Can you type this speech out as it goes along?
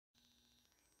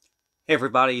Hey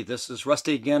everybody, this is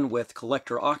Rusty again with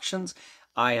Collector Auctions.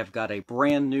 I have got a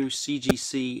brand new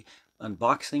CGC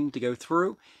unboxing to go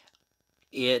through.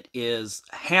 It is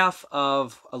half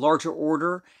of a larger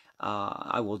order.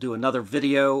 I will do another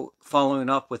video following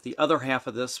up with the other half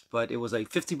of this, but it was a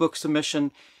 50-book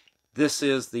submission. This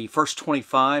is the first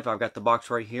 25. I've got the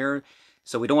box right here.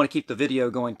 So we don't want to keep the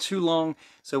video going too long,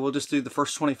 so we'll just do the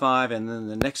first 25, and then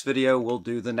the next video we'll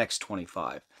do the next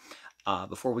 25.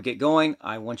 Before we get going,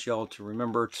 I want you all to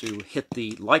remember to hit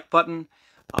the like button.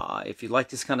 If you like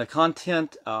this kind of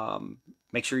content,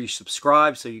 make sure you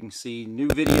subscribe so you can see new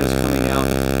videos coming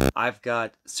out. I've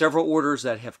got several orders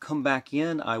that have come back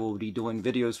in. I will be doing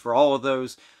videos for all of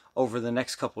those over the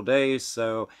next couple days,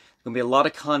 so there's going to be a lot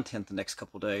of content the next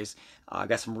couple days. I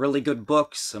got some really good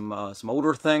books, some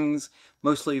older things,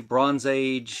 mostly Bronze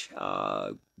Age,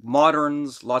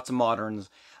 moderns, lots of moderns.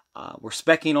 We're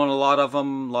speccing on a lot of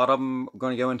them. A lot of them are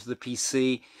going to go into the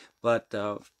PC. But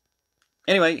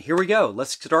anyway, here we go.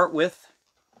 Let's start with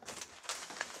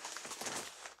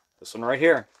this one right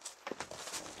here.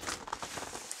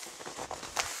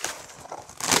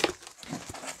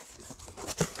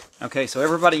 Okay, so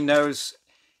everybody knows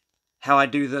how I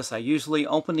do this. I usually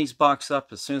open these boxes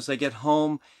up as soon as I get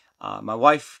home. My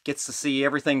wife gets to see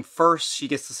everything first. She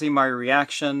gets to see my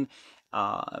reaction.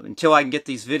 Until I can get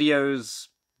these videos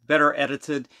better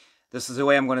edited, this is the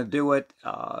way I'm going to do it.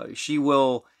 She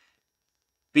will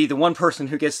be the one person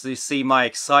who gets to see my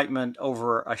excitement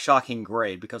over a shocking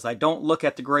grade, because I don't look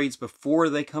at the grades before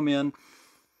they come in.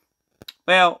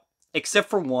 Well, except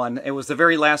for one. It was the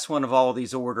very last one of all of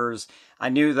these orders. I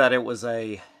knew that it was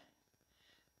a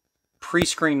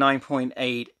pre-screen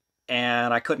 9.8,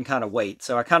 and I couldn't kind of wait.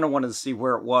 So I kind of wanted to see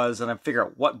where it was, and I figure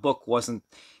out what book wasn't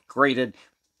graded.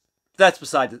 That's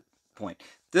beside the point.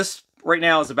 This right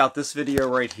now is about this video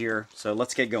right here, so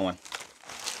let's get going.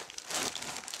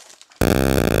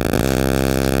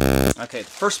 Okay, the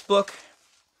first book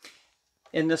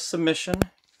in this submission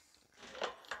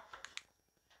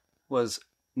was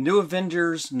New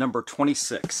Avengers number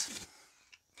 26.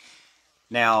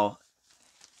 Now,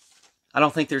 I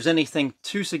don't think there's anything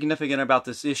too significant about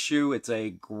this issue. It's a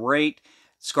great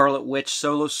Scarlet Witch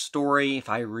solo story. If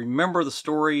I remember the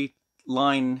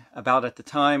storyline about at the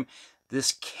time,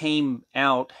 this came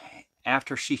out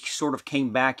after she sort of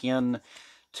came back in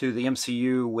to the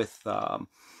MCU with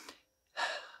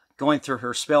going through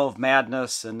her spell of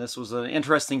madness, and this was an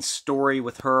interesting story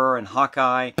with her and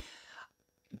Hawkeye.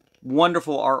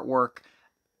 Wonderful artwork.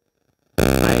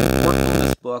 I worked on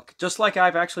this book just like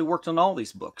I've actually worked on all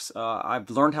these books. I've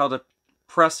learned how to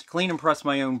clean and press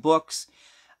my own books.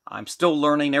 I'm still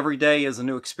learning. Every day is a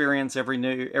new experience.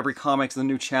 Every comic's a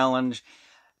new challenge.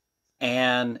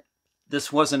 And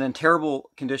this wasn't in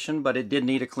terrible condition, but it did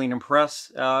need a clean and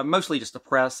press. Mostly just a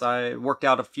press. I worked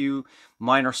out a few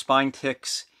minor spine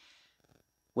ticks.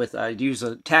 I'd use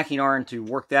a tacking iron to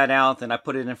work that out. Then I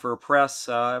put it in for a press.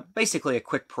 Basically a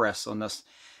quick press on this.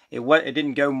 It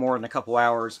didn't go more than a couple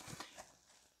hours.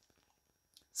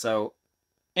 So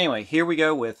anyway, here we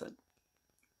go with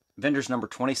Avengers number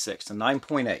 26, a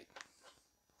 9.8.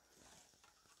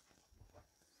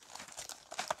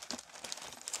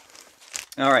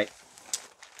 All right.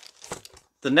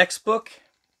 The next book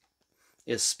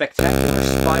is Spectacular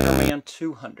Spider-Man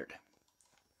 200.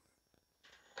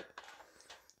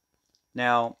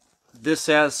 Now, this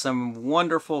has some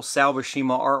wonderful Sal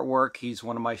Buscema artwork. He's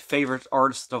one of my favorite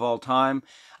artists of all time.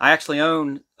 I actually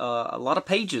own a lot of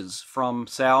pages from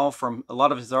Sal, from a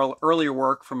lot of his earlier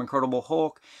work, from Incredible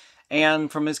Hulk,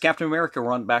 and from his Captain America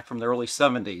run back from the early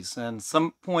 70s. And at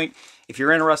some point, if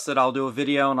you're interested, I'll do a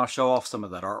video and I'll show off some of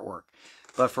that artwork.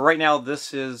 But for right now,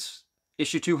 this is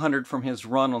issue 200 from his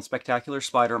run on Spectacular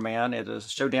Spider-Man. It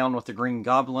is Showdown with the Green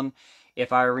Goblin.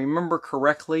 If I remember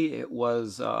correctly, it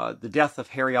was the death of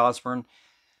Harry Osborn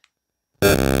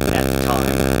at the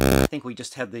time. I think we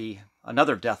just had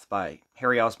another death by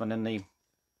Harry Osborn in the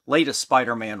latest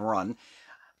Spider-Man run.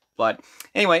 But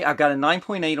anyway, I've got a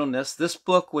 9.8 on this. This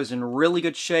book was in really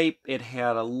good shape. It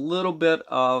had a little bit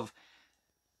of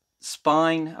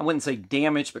spine, I wouldn't say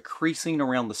damage, but creasing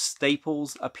around the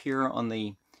staples up here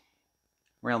on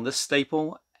around this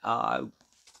staple.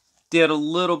 Did a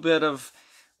little bit of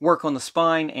work on the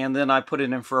spine, and then I put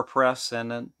it in for a press,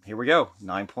 and then here we go,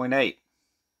 9.8.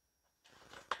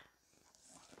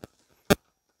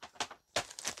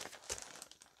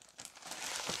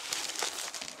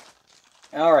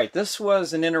 All right, this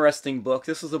was an interesting book.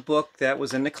 This was a book that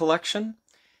was in the collection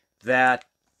that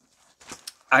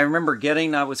I remember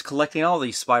getting. I was collecting all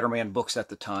these Spider-Man books at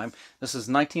the time. This is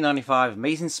 1995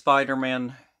 Amazing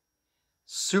Spider-Man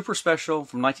Super Special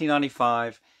from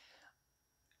 1995.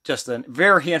 just a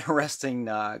very interesting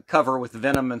cover with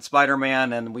Venom and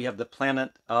Spider-Man, and we have the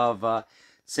Planet of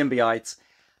Symbiotes,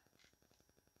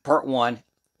 Part 1.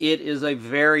 It is a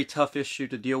very tough issue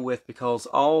to deal with because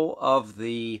all of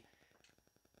the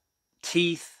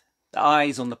teeth, the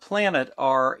eyes on the planet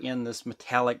are in this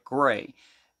metallic gray.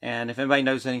 And if anybody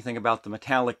knows anything about the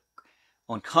metallic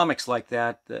on comics like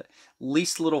that, the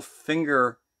least little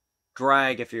finger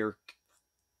drag, if your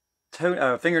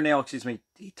fingernail,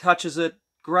 touches it,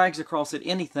 drags across it,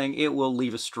 anything, it will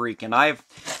leave a streak. And I've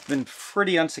been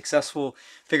pretty unsuccessful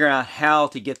figuring out how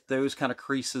to get those kind of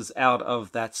creases out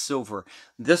of that silver.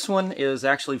 This one is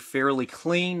actually fairly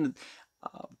clean,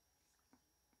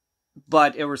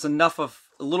 but there was enough of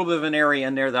a little bit of an area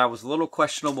in there that I was a little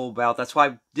questionable about. That's why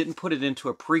I didn't put it into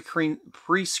a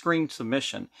pre-screen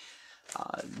submission.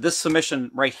 This submission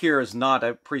right here is not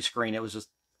a pre-screen. It was just,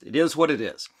 it is what it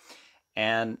is.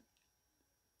 And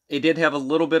it did have a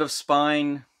little bit of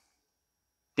spine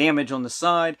damage on the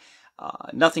side.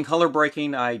 Nothing color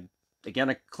breaking. Again,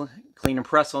 a clean and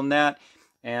press on that,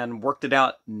 and worked it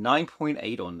out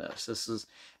 9.8 on this.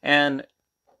 And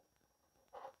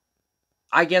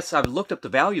I guess I've looked up the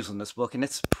values on this book, and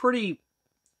it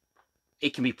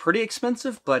can be pretty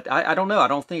expensive, but I don't know. I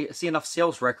don't see enough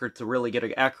sales record to really get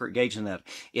an accurate gauge on that.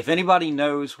 If anybody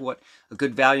knows what a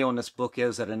good value on this book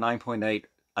is at a 9.8,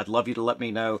 I'd love you to let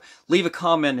me know. Leave a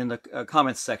comment in the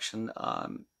comments section.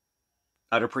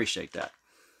 I'd appreciate that.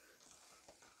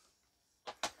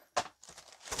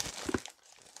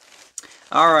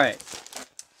 All right.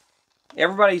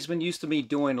 Everybody's been used to me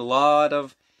doing a lot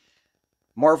of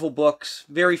Marvel books,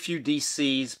 very few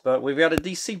DCs, but we've got a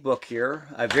DC book here,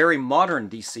 a very modern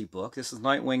DC book. This is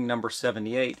Nightwing number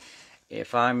 78.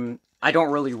 I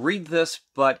don't really read this,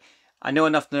 but I know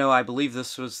enough to know I believe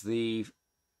this was the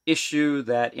issue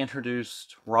that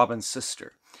introduced Robin's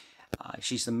sister.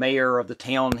 She's the mayor of the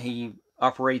town he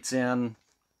operates in.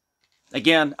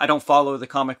 Again, I don't follow the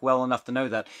comic well enough to know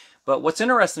that. But what's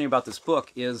interesting about this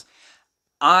book is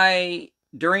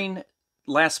during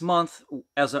last month,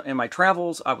 in my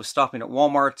travels, I was stopping at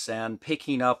Walmart's and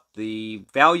picking up the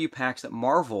value packs that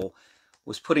Marvel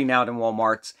was putting out in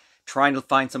Walmart's, trying to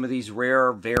find some of these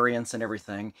rare variants and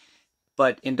everything.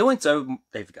 But in doing so,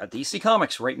 they've got DC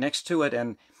Comics right next to it,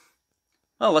 and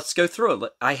well, let's go through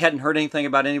it. I hadn't heard anything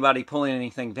about anybody pulling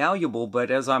anything valuable,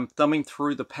 but as I'm thumbing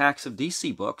through the packs of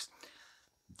DC books,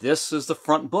 this is the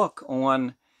front book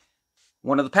on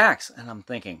one of the packs, and I'm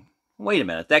thinking, wait a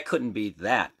minute, that couldn't be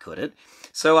that, could it?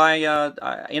 So I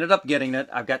ended up getting it.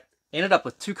 Ended up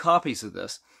with 2 copies of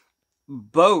this.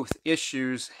 Both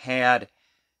issues had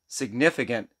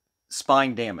significant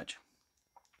spine damage.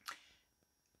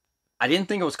 I didn't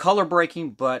think it was color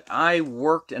breaking, but I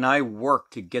worked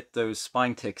to get those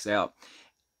spine ticks out.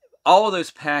 All of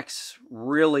those packs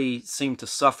really seem to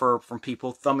suffer from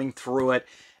people thumbing through it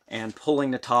and pulling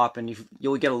the top, and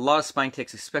you'll get a lot of spine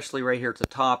ticks, especially right here at the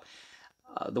top.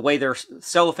 The way they're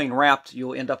cellophane wrapped,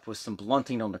 you'll end up with some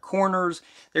blunting on the corners.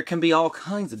 There can be all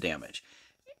kinds of damage.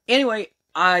 Anyway,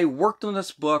 I worked on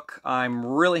this book. I'm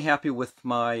really happy with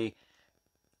my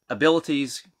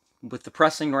abilities with the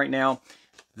pressing right now.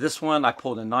 This one, I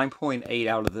pulled a 9.8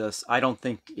 out of this. I don't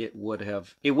think it wouldn't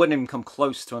even come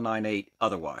close to a 9.8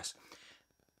 otherwise.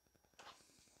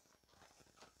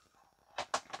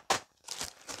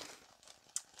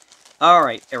 All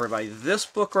right, everybody, this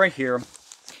book right here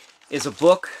is a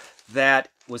book that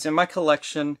was in my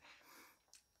collection.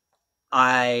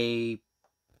 I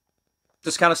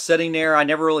just kind of sitting there. I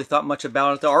never really thought much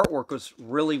about it. The artwork was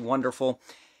really wonderful,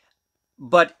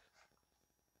 but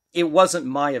it wasn't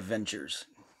my Avengers.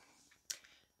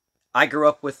 I grew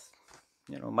up with,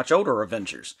 much older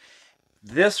Avengers.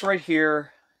 This right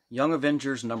here, Young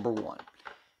Avengers #1.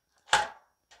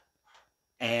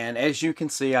 And as you can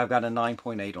see, I've got a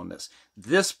 9.8 on this.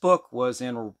 This book was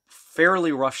in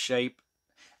fairly rough shape.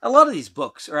 A lot of these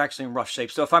books are actually in rough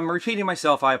shape, so if I'm repeating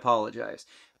myself, I apologize.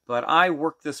 But I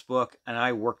worked this book, and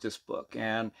I worked this book,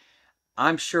 and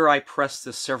I'm sure I pressed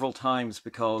this several times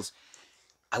because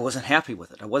I wasn't happy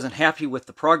with it. I wasn't happy with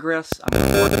the progress. I'm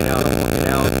going to work it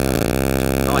out,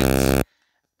 nights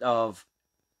of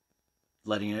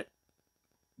letting it,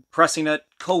 pressing it,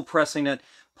 cold pressing it,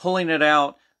 pulling it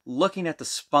out, looking at the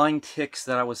spine ticks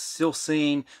that I was still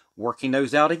seeing, working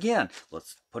those out again.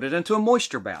 Let's put it into a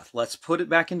moisture bath. Let's put it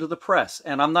back into the press.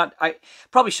 And I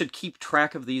probably should keep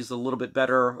track of these a little bit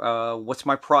better. What's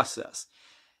my process?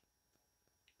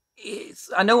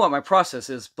 I know what my process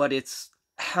is, but it's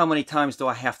how many times do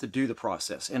I have to do the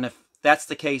process? And if that's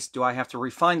the case, do I have to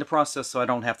refine the process so I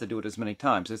don't have to do it as many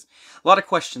times? There's a lot of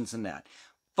questions in that.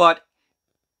 But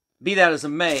be that as it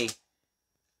may,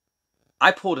 I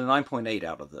pulled a 9.8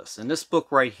 out of this, and this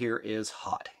book right here is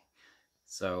hot.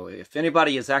 So if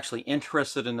anybody is actually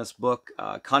interested in this book,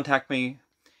 contact me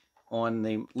on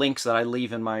the links that I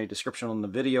leave in my description on the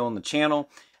video on the channel,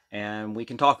 and we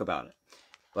can talk about it.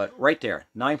 But right there,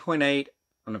 9.8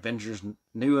 on Avengers,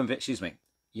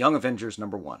 Young Avengers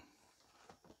 #1.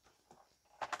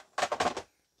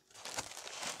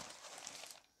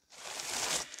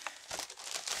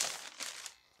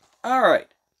 All right,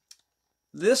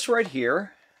 this right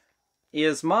here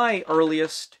is my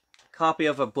earliest copy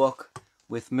of a book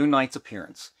with Moon Knight's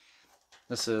appearance.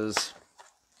 This is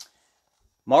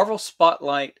Marvel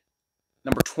Spotlight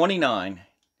number 29.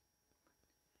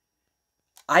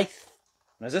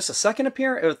 Is this a second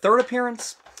appearance or third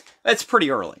appearance? It's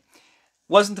pretty early.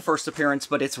 Wasn't the first appearance,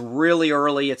 but it's really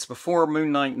early. It's before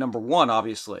Moon Knight #1,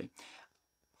 obviously.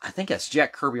 I think that's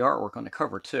Jack Kirby artwork on the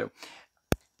cover too.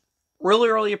 Really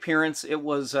early appearance. It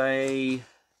was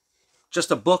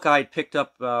just a book I'd picked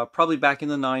up probably back in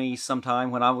the 90s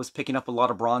sometime when I was picking up a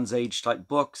lot of Bronze Age type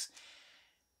books.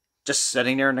 Just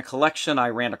sitting there in the collection, I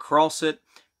ran across it.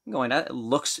 I'm going, that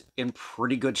looks in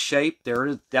pretty good shape. There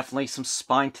is definitely some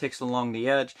spine ticks along the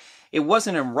edge. It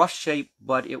wasn't in rough shape,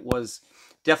 but it was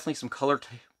definitely some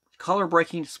color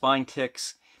breaking spine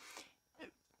ticks.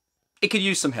 It could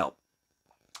use some help.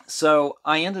 So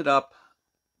I ended up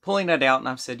pulling that out, and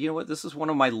I said, you know what, this is one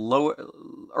of my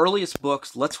earliest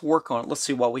books. Let's work on it. Let's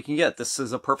see what we can get. This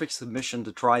is a perfect submission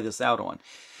to try this out on.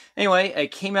 Anyway,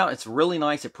 it came out. It's really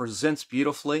nice. It presents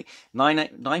beautifully.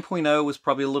 9.0 was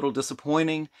probably a little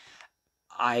disappointing.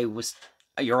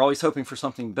 You're always hoping for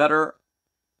something better,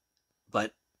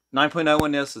 but 9.0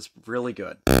 in this is really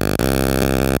good.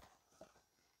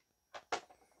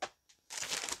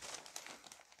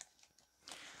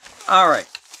 All right.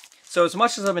 So as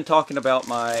much as I've been talking about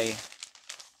my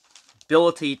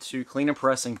ability to clean and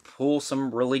press and pull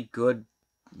some really good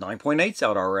 9.8s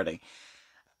out already,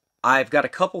 I've got a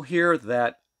couple here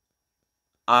that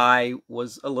I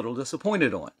was a little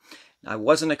disappointed on. I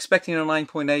wasn't expecting a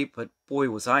 9.8, but boy,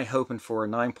 was I hoping for a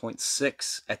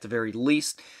 9.6 at the very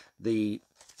least.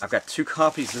 I've got 2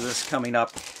 copies of this coming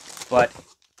up, but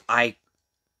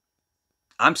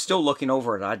I'm still looking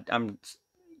over it. I'm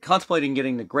contemplating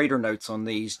getting the grader notes on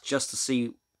these just to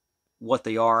see what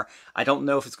they are. I don't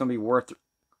know if it's going to be worth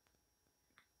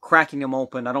cracking them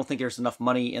open. I don't think there's enough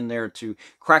money in there to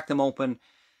crack them open,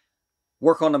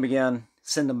 work on them again,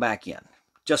 send them back in,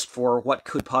 just for what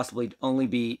could possibly only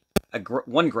be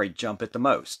one grade jump at the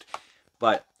most.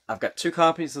 But I've got 2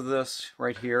 copies of this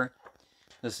right here.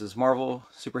 This is Marvel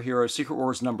Superhero Secret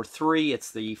Wars #3.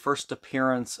 It's the first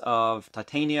appearance of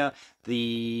Titania,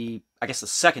 I guess the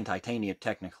second Titania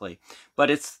technically, but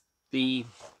it's the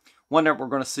one that we're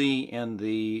going to see in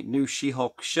the new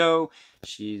She-Hulk show.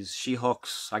 She's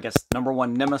She-Hulk's, I guess,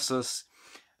 #1 nemesis.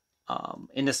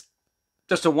 In this,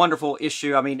 just a wonderful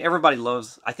issue. I mean, I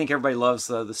think everybody loves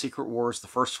the Secret Wars, the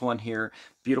first one here.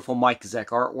 Beautiful Mike Zeck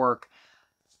artwork.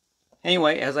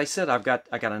 Anyway, as I said, I got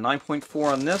a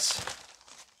 9.4 on this,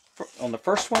 on the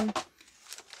first one.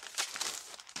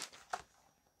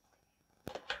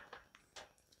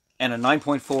 And a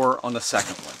 9.4 on the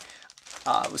second one.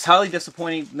 It was highly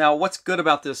disappointing. Now, what's good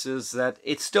about this is that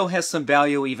it still has some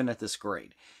value even at this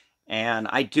grade. And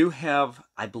I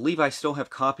believe I still have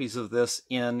copies of this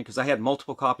because I had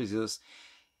multiple copies of this.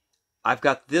 I've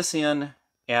got this in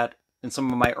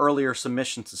some of my earlier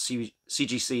submissions to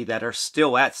CGC that are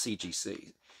still at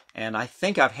CGC. And I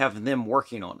think I have them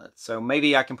working on it. So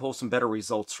maybe I can pull some better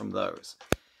results from those.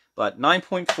 But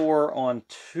 9.4 on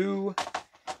 2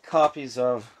 copies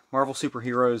of Marvel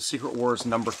Superheroes Secret Wars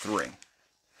 #3.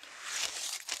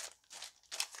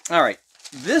 All right,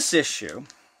 this issue,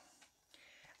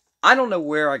 I don't know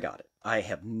where I got it. I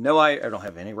don't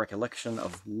have any recollection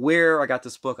of where I got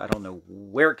this book. I don't know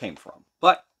where it came from,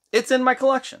 but it's in my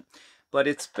collection. But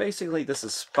it's basically, this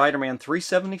is Spider-Man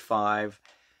 375,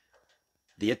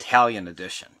 the Italian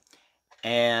edition.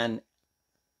 And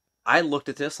I looked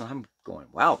at this and I'm going,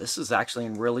 wow, this is actually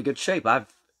in really good shape. I'd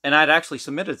actually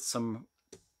submitted some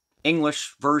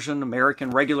English version,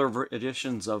 American regular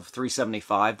editions of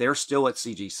 375. They're still at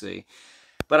CGC.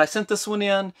 But I sent this one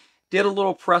in, did a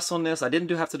little press on this. I didn't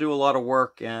have to do a lot of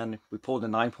work, and we pulled a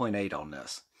 9.8 on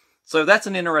this. So that's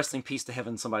an interesting piece to have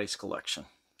in somebody's collection.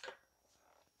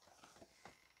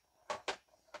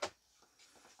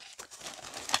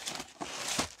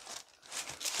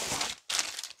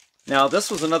 Now,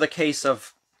 this was another case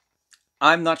of,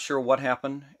 I'm not sure what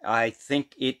happened. I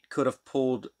think it could have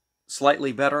pulled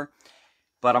slightly better,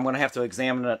 but I'm going to have to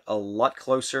examine it a lot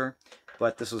closer.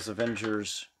 But this was Young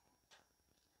Avengers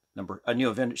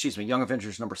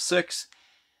 #6.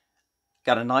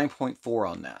 got a 9.4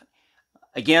 on that.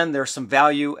 Again, there's some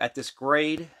value at this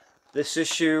grade. This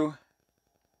issue,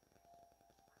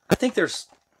 I think is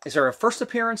there a first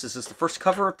appearance? Is this the first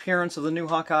cover appearance of the new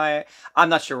Hawkeye? I'm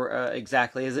not sure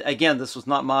exactly. Again, this was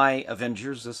not my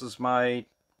Avengers. This is my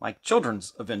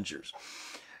children's Avengers.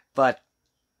 But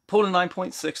pulled a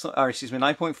 9.6, or excuse me,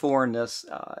 9.4 in this.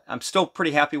 I'm still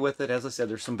pretty happy with it. As I said,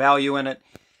 there's some value in it.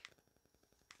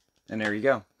 And there you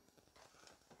go.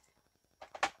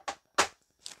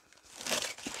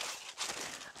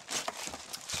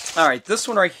 All right, this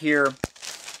one right here,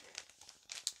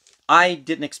 I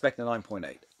didn't expect a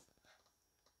 9.8.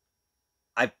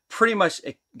 I pretty much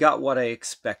got what I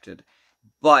expected,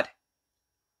 but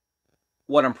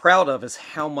what I'm proud of is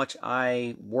how much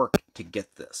I worked to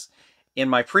get this. In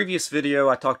my previous video,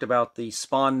 I talked about the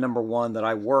Spawn #1 that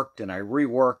I worked and I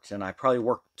reworked, and I probably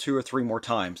worked 2 or 3 more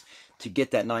times to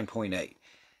get that 9.8.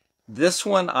 This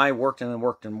one I worked and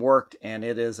worked and worked, and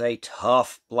it is a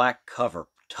tough black cover.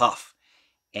 Tough.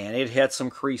 And it had some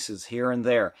creases here and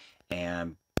there,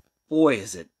 and boy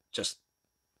is it just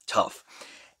tough.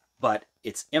 But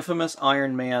it's infamous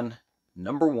Iron Man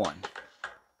 #1.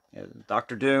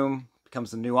 Dr. Doom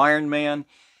becomes the new Iron Man.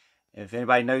 If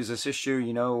anybody knows this issue,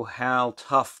 you know how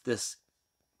tough this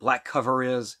black cover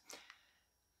is.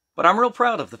 But I'm real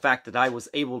proud of the fact that I was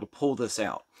able to pull this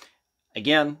out.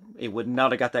 Again, it would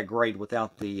not have got that grade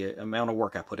without the amount of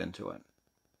work I put into it.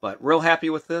 But real happy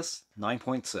with this,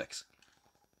 9.6.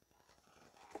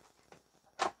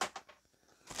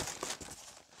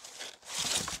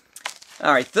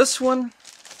 All right, this one,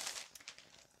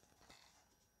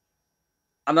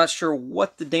 I'm not sure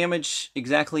what the damage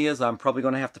exactly is. I'm probably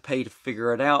going to have to pay to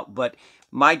figure it out, but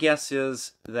my guess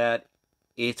is that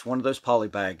it's one of those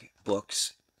polybag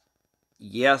books.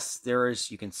 Yes, there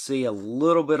is, you can see a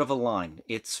little bit of a line.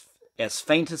 It's as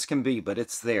faint as can be, but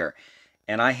it's there.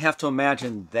 And I have to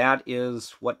imagine that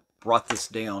is what brought this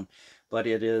down. But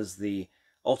it is the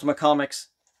Ultimate Comics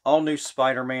All-New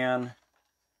Spider-Man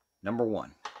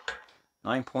 #1.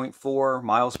 9.4,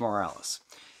 Miles Morales.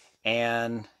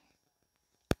 And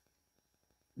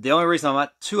the only reason I'm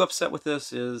not too upset with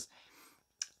this is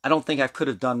I don't think I could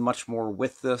have done much more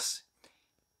with this.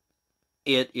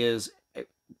 It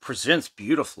presents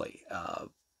beautifully,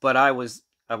 but I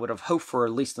would have hoped for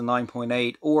at least a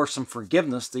 9.8 or some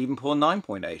forgiveness to even pull a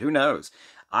 9.8. Who knows?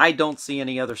 I don't see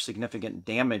any other significant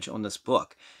damage on this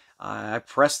book. I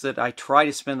pressed it. I try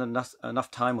to spend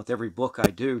enough time with every book I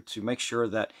do to make sure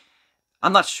that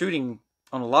I'm not shooting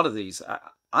on a lot of these.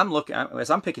 I'm looking,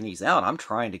 as I'm picking these out, I'm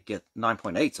trying to get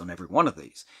 9.8s on every one of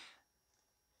these.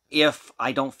 If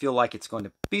I don't feel like it's going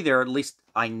to be there, at least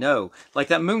I know. Like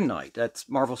that Moon Knight, that's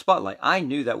Marvel Spotlight. I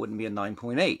knew that wouldn't be a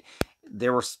 9.8.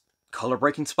 There were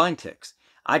color-breaking spine ticks.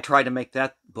 I tried to make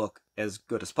that book as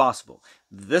good as possible.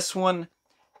 This one,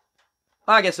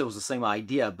 I guess it was the same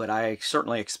idea, but I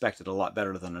certainly expected a lot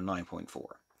better than a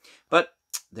 9.4. But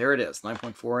there it is,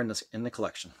 9.4 in the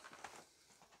collection.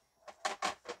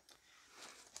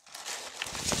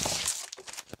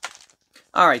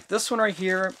 All right, this one right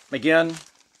here, again,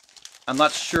 I'm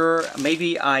not sure.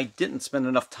 Maybe I didn't spend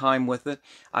enough time with it.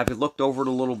 I've looked over it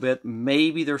a little bit.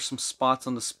 Maybe there's some spots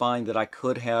on the spine that I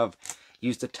could have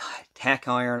used a tack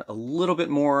iron a little bit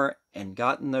more and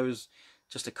gotten those,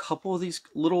 just a couple of these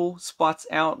little spots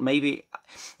out. Maybe,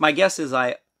 my guess is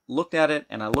I looked at it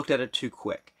and I looked at it too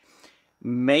quick.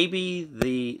 Maybe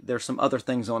there's some other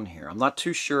things on here. I'm not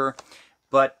too sure,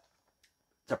 but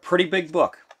it's a pretty big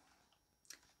book.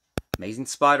 Amazing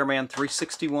Spider-Man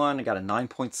 361. I got a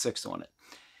 9.6 on it.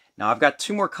 Now, I've got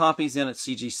 2 more copies in at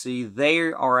CGC. They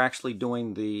are actually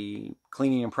doing the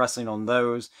cleaning and pressing on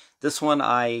those. This one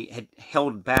I had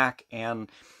held back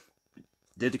and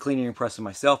did the cleaning and pressing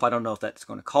myself. I don't know if that's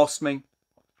going to cost me,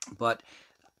 but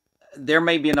there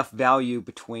may be enough value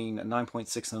between a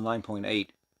 9.6 and a 9.8,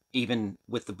 even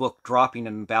with the book dropping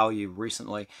in value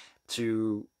recently,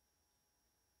 to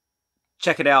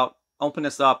check it out, open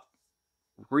this up,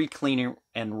 re-clean it,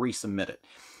 and resubmit it.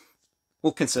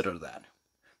 We'll consider that.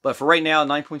 But for right now,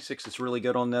 9.6 is really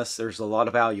good on this. There's a lot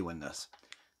of value in this.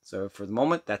 So for the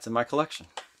moment, that's in my collection.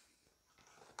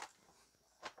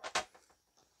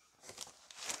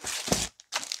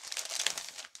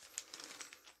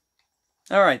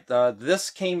 All right,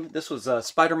 this was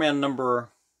Spider-Man number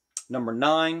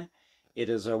 9. It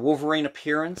is a Wolverine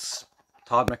appearance,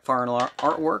 Todd McFarlane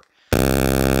artwork.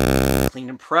 Cleaned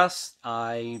and pressed.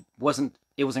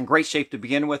 It was in great shape to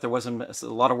begin with. There wasn't a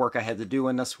lot of work I had to do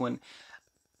in this one.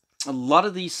 A lot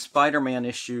of these Spider-Man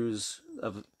issues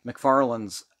of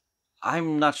McFarlane's,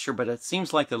 I'm not sure, but it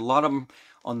seems like a lot of them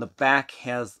on the back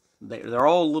they're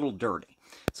all a little dirty.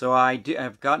 So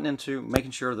I've gotten into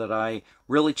making sure that I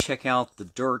really check out the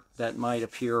dirt that might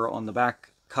appear on the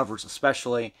back covers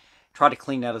especially. Try to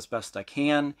clean that as best I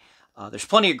can. There's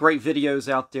plenty of great videos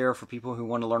out there for people who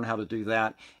want to learn how to do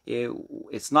that.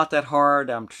 It's not that hard.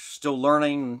 I'm still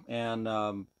learning, and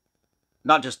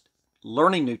not just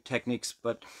learning new techniques,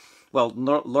 but, well,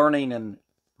 learning and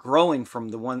growing from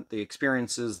the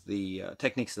experiences, the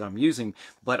techniques that I'm using,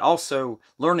 but also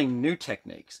learning new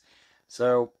techniques.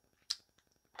 So,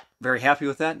 very happy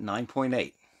with that,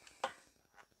 9.8.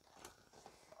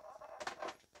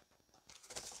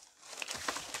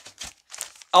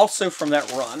 Also from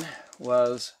that run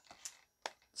was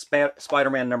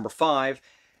Spider-Man number 5,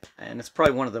 and it's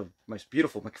probably one of the most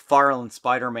beautiful McFarlane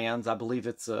Spider-Mans. I believe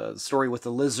it's a story with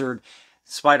the lizard.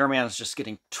 Spider-Man is just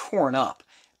getting torn up.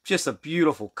 Just a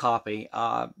beautiful copy.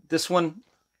 This one,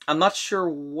 I'm not sure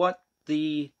what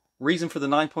the reason for the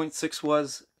 9.6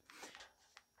 was,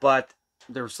 but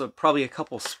there's probably a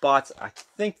couple spots. I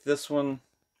think this one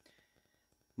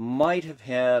might have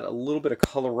had a little bit of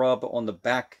color rub on the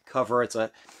back cover. It's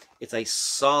a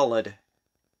solid.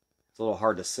 It's a little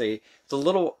hard to see. It's a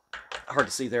little hard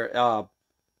to see there.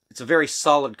 It's a very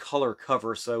solid color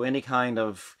cover, so any kind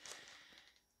of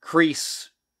crease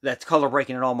that's color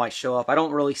breaking at all might show up. I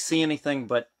don't really see anything,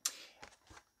 but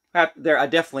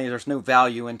there's no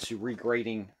value into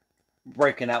regrading,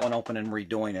 breaking that one open and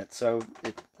redoing it. So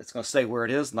it's going to stay where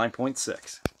it is,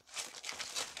 9.6.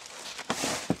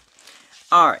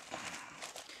 Alright,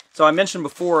 so I mentioned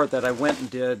before that I went and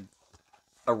did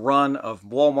a run of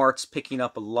Walmart's picking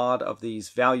up a lot of these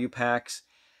value packs.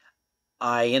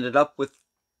 I ended up with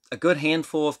a good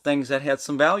handful of things that had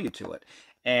some value to it.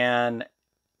 And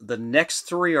the next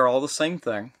 3 are all the same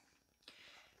thing.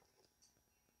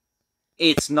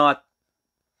 It's not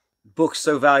books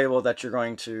so valuable that you're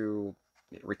going to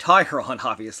retire on,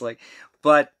 obviously,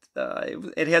 but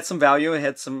it had some value. It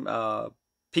had some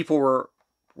people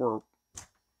were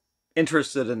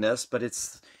interested in this, but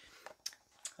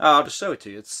I'll just show it to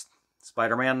you. It's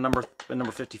Spider-Man number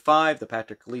 55, the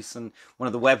Patrick Gleason, one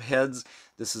of the web heads.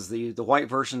 This is the white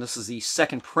version. This is the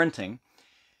second printing.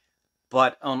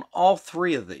 But on all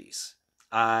 3 of these,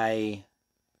 all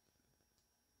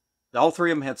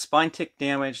 3 of them had spine tick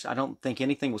damage. I don't think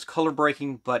anything was color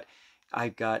breaking, but I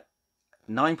got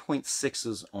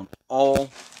 9.6s on all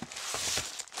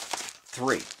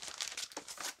 3.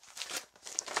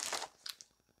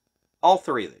 All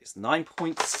 3 of these,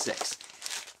 9.6.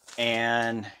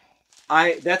 And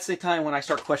that's the time when I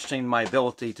start questioning my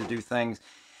ability to do things.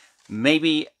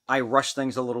 Maybe I rush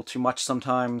things a little too much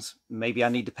sometimes. Maybe I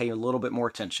need to pay a little bit more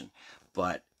attention.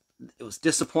 But it was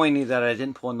disappointing that I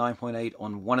didn't pull a 9.8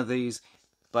 on one of these.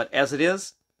 But as it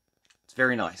is, it's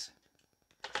very nice.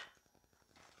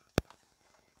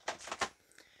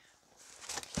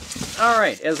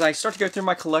 Alright, as I start to go through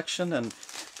my collection and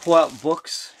pull out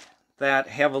books that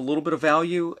have a little bit of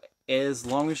value, as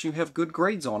long as you have good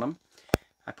grades on them,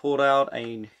 I pulled out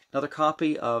another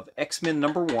copy of X-Men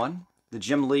number 1, the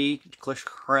Jim Lee, Chris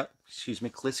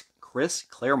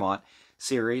Claremont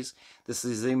series. This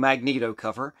is the Magneto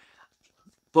cover.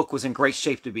 Book was in great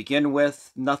shape to begin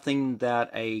with. Nothing that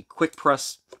a quick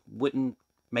press wouldn't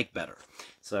make better.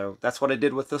 So that's what I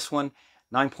did with this one.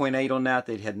 9.8 on that.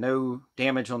 They had no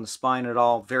damage on the spine at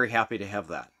all. Very happy to have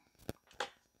that.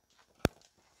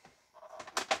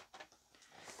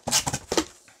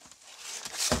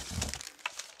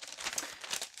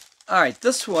 Alright,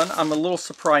 this one I'm a little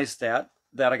surprised that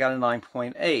I got a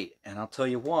 9.8, and I'll tell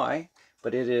you why,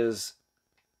 but it is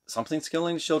Something's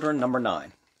Killing the Children, number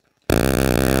 9.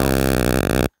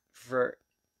 Now, for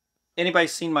anybody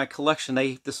seen my collection,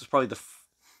 this is probably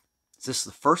is this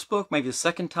the first book? Maybe the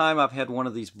second time I've had one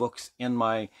of these books in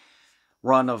my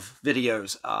run of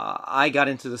videos. I got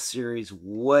into the series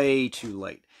way too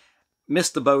late.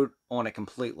 Missed the boat on it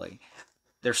completely.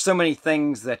 There's so many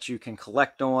things that you can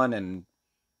collect on, and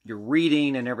you're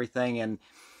reading and everything, and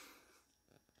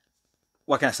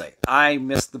what can I say? I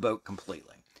missed the boat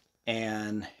completely.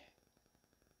 And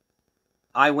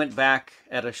I went back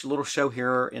at a little show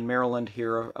here in Maryland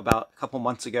here about a couple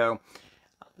months ago.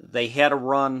 They had a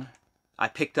run. I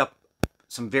picked up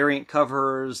some variant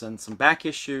covers and some back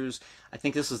issues. I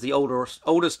think this is the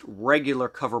oldest regular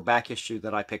cover back issue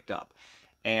that I picked up.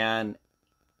 And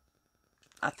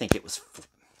I think it was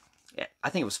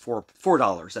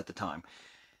 $4 at the time.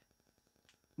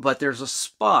 But there's a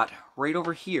spot right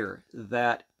over here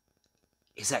that,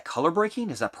 is that color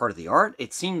breaking? Is that part of the art?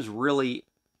 It seems really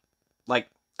like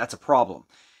that's a problem.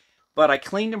 But I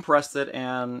cleaned and pressed it,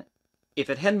 and if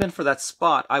it hadn't been for that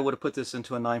spot, I would have put this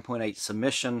into a 9.8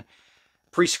 submission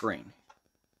pre-screen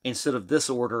instead of this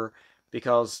order,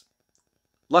 because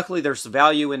luckily there's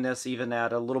value in this even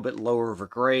at a little bit lower of a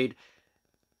grade.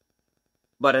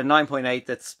 But at 9.8,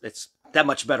 it's that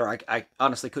much better. I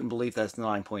honestly couldn't believe that's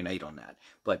 9.8 on that.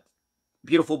 But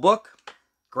beautiful book,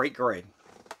 great grade.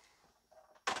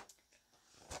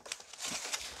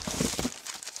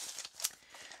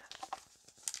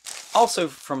 Also,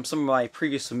 from some of my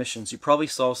previous submissions, you probably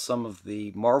saw some of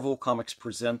the Marvel Comics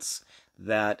Presents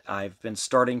that I've been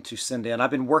starting to send in. I've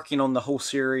been working on the whole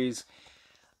series.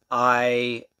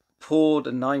 I pulled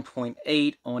a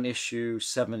 9.8 on issue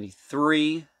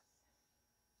 73.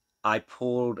 I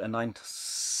pulled a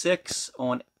 9.6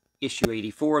 on issue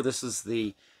 84. This is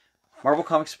the Marvel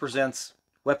Comics Presents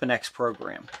Weapon X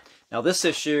program. Now this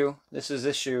is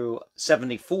issue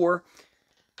 74.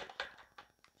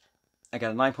 I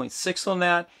got a 9.6 on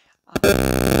that.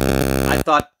 I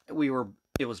thought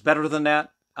it was better than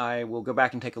that. I will go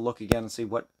back and take a look again and see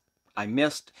what I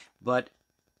missed, but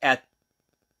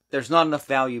there's not enough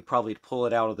value probably to pull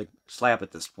it out of the slab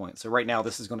at this point. So right now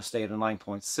this is going to stay at a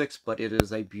 9.6, but it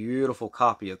is a beautiful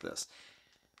copy of this.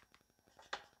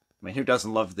 I mean, who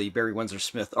doesn't love the Barry Windsor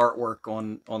Smith artwork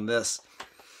on this?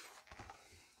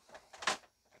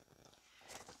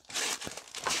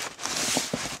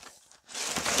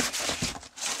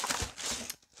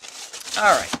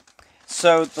 All right,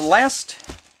 so the last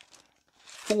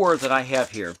 4 that I have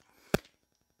here,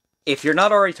 if you're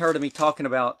not already tired of me talking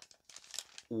about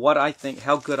what I think,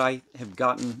 how good I have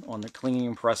gotten on the cleaning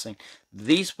and pressing,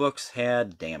 these books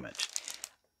had damage.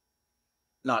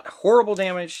 Not horrible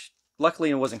damage.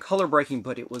 Luckily, it wasn't color breaking,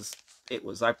 but it was.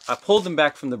 I pulled them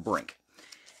back from the brink.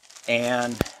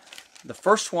 And the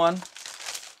first one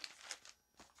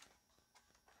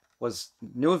was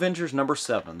New Avengers number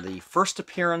 7, the first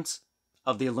appearance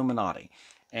of the Illuminati.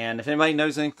 And if anybody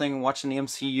knows anything watching the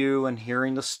MCU and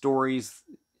hearing the stories,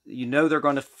 you know they're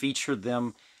going to feature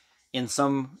them in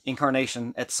some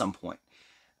incarnation at some point.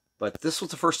 But this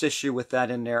was the first issue with that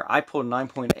in there. I pulled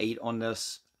 9.8 on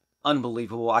this.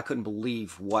 Unbelievable. I couldn't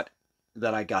believe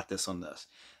that I got this on this.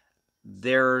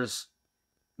 There's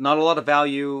not a lot of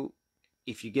value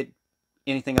if you get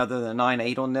anything other than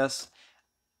 9.8 on this.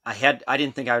 I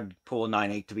didn't think I'd pull a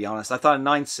 9.8, to be honest. I thought a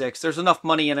 9.6. There's enough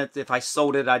money in it. If I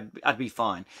sold it, I'd be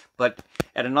fine. But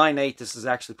at a 9.8, this is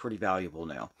actually pretty valuable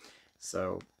now.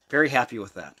 So very happy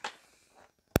with that.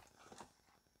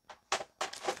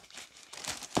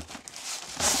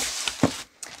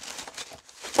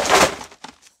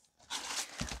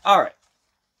 All right.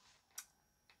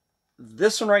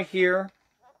 This one right here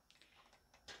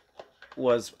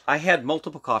I had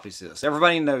multiple copies of this.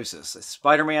 Everybody knows this. It's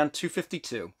Spider-Man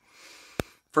 252.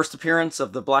 First appearance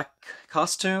of the black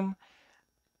costume,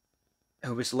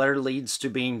 whose later leads to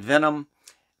being Venom.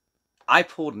 I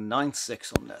pulled a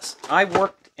 9.6 on this. I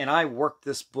worked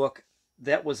this book.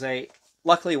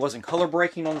 Luckily it wasn't color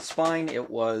breaking on the spine. It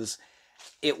was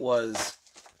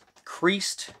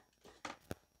creased.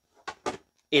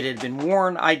 It had been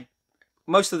worn.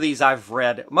 Most of these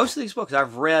books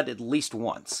I've read at least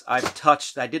once. I've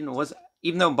touched.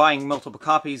 Even though I'm buying multiple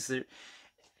copies,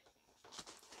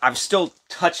 I'm still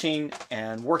touching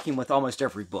and working with almost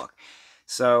every book.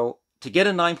 So to get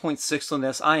a 9.6 on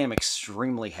this, I am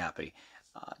extremely happy.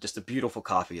 Just a beautiful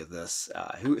copy of this.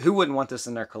 Who wouldn't want this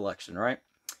in their collection, right?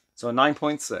 So a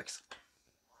 9.6.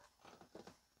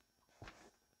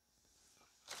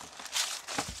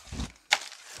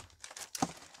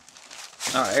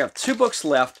 All right, I have 2 books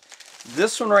left.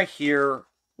 This one right here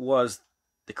was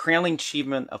the crowning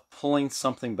achievement of pulling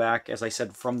something back, as I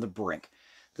said, from the brink.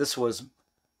 This was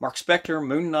Mark Spector,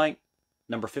 Moon Knight,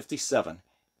 number 57.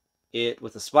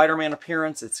 With the Spider-Man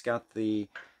appearance, it's got the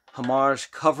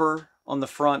homage cover on the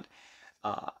front.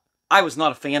 I was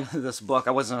not a fan of this book.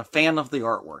 I wasn't a fan of the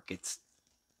artwork. It's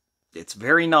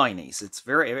very 90s.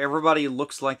 Everybody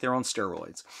looks like they're on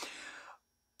steroids.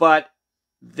 But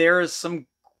there is some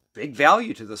big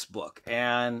value to this book,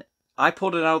 and I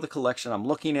pulled it out of the collection. I'm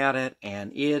looking at it,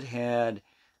 and it had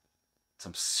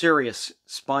some serious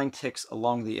spine ticks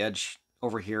along the edge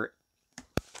over here,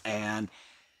 and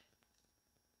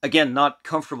again, not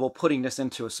comfortable putting this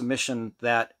into a submission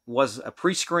that was a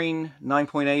pre-screen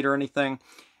 9.8 or anything.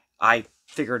 I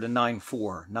figured a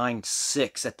 9.4,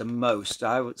 9.6 at the most.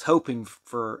 I was hoping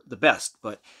for the best,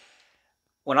 but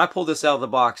when I pulled this out of the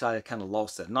box, I kind of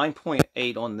lost it.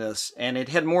 9.8 on this, and it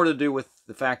had more to do with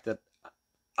the fact that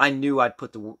I knew I'd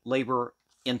put the labor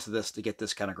into this to get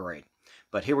this kind of grade.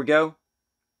 But here we go,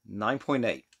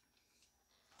 9.8.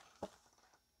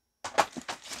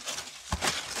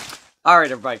 All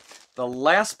right, everybody. The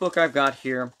last book I've got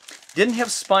here didn't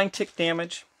have spine tick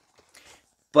damage,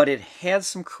 but it had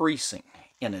some creasing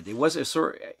in it.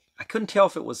 I couldn't tell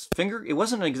if it was it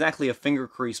wasn't exactly a finger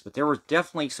crease, but there was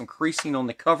definitely some creasing on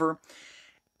the cover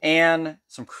and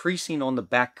some creasing on the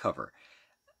back cover.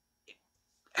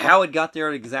 How it got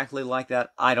there exactly like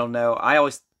that, I don't know. I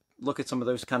always look at some of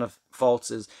those kind of faults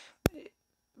as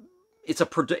it's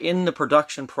in the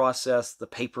production process, the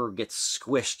paper gets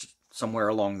squished somewhere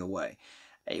along the way.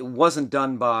 It wasn't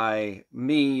done by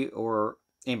me or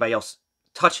anybody else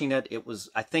touching it.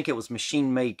 I think it was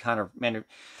machine-made kind of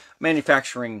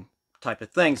manufacturing type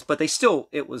of things, but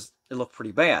it looked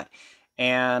pretty bad.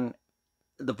 And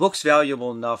the book's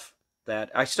valuable enough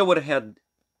that I still would have had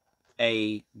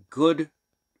a good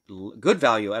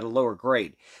value at a lower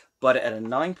grade, but at a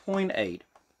 9.8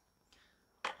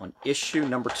 on issue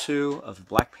number 2 of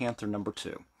Black Panther number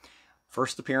 2,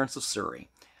 first appearance of Shuri,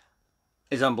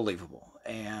 is unbelievable.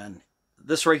 And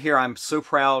this right here, I'm so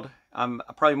proud. I'm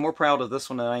probably more proud of this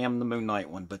one than I am the Moon Knight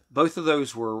one, but both of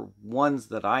those were ones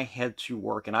that I had to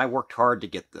work, and I worked hard to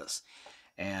get this.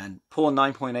 And pulling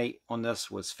 9.8 on this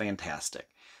was fantastic.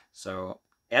 So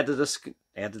add to this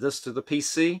to the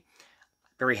PC.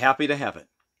 Very happy to have it.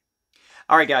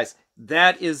 All right, guys,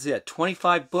 that is it.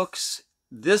 25 books.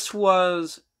 This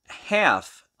was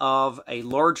half of a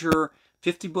larger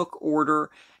 50-book order.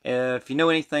 If you know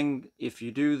anything, if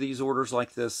you do these orders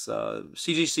like this,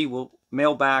 CGC will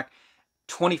mail back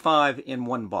 25 in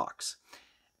one box.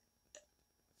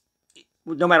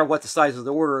 No matter what the size of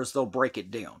the order is, they'll break it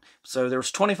down. So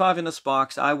there's 25 in this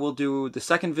box. I will do the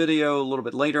second video a little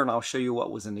bit later, and I'll show you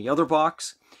what was in the other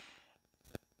box.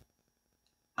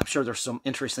 I'm sure there's some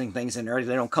interesting things in there.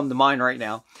 They don't come to mind right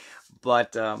now.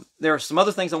 But there are some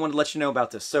other things I wanted to let you know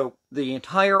about this. So the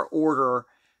entire order,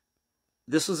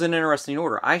 this was an interesting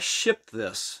order. I shipped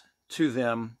this to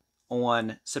them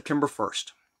on September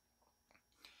 1st.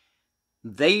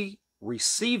 They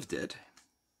received it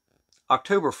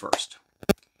October 1st.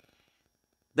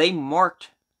 They marked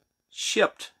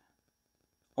shipped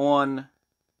on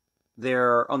the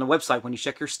website when you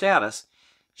check your status,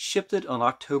 shipped it on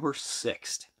October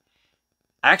 6th.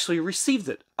 I actually received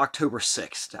it October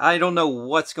 6th. I don't know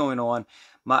what's going on.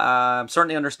 I'm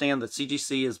starting to understand that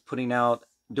CGC is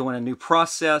doing a new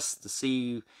process to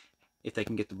see if they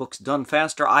can get the books done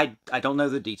faster. I don't know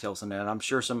the details on that. I'm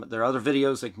sure there are other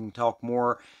videos that can talk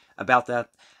more about that.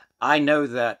 I know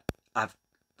that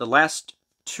the last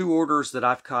 2 orders that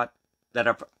I've got that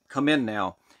have come in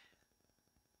now,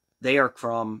 they are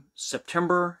from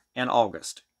September and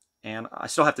August. And I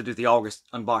still have to do the August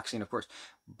unboxing, of course,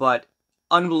 but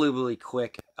unbelievably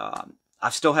quick. I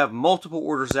still have multiple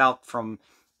orders out from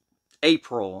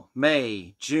April,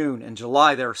 May, June, and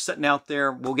July that are sitting out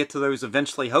there. We'll get to those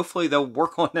eventually. Hopefully they'll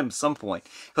work on them at some point,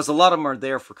 because a lot of them are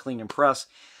there for clean and press.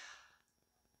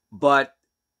 But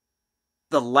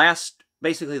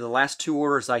basically the last 2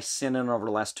 orders I sent in over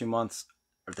the last 2 months,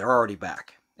 they're already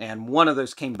back. And one of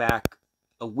those came back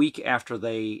a week after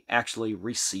they actually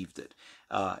received it,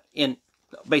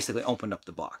 basically opened up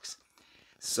the box.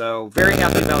 So very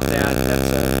happy about that. That's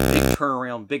a big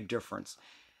turnaround, big difference.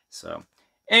 So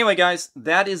anyway, guys,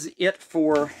 that is it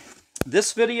for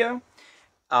this video.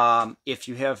 If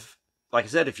you have, like I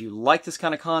said, if you like this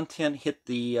kind of content, hit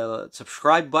the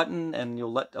subscribe button, and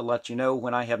I'll let you know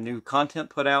when I have new content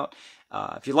put out.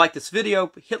 If you like this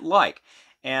video, hit like.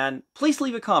 And please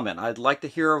leave a comment. I'd like to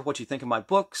hear what you think of my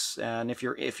books, and if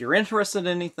you're interested in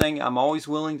anything, I'm always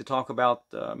willing to talk about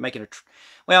making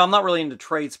well, I'm not really into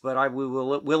trades, but I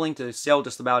will willing to sell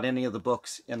just about any of the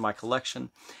books in my collection.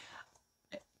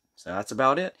 So that's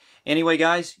about it. Anyway,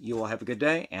 guys, you all have a good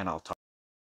day, and I'll talk.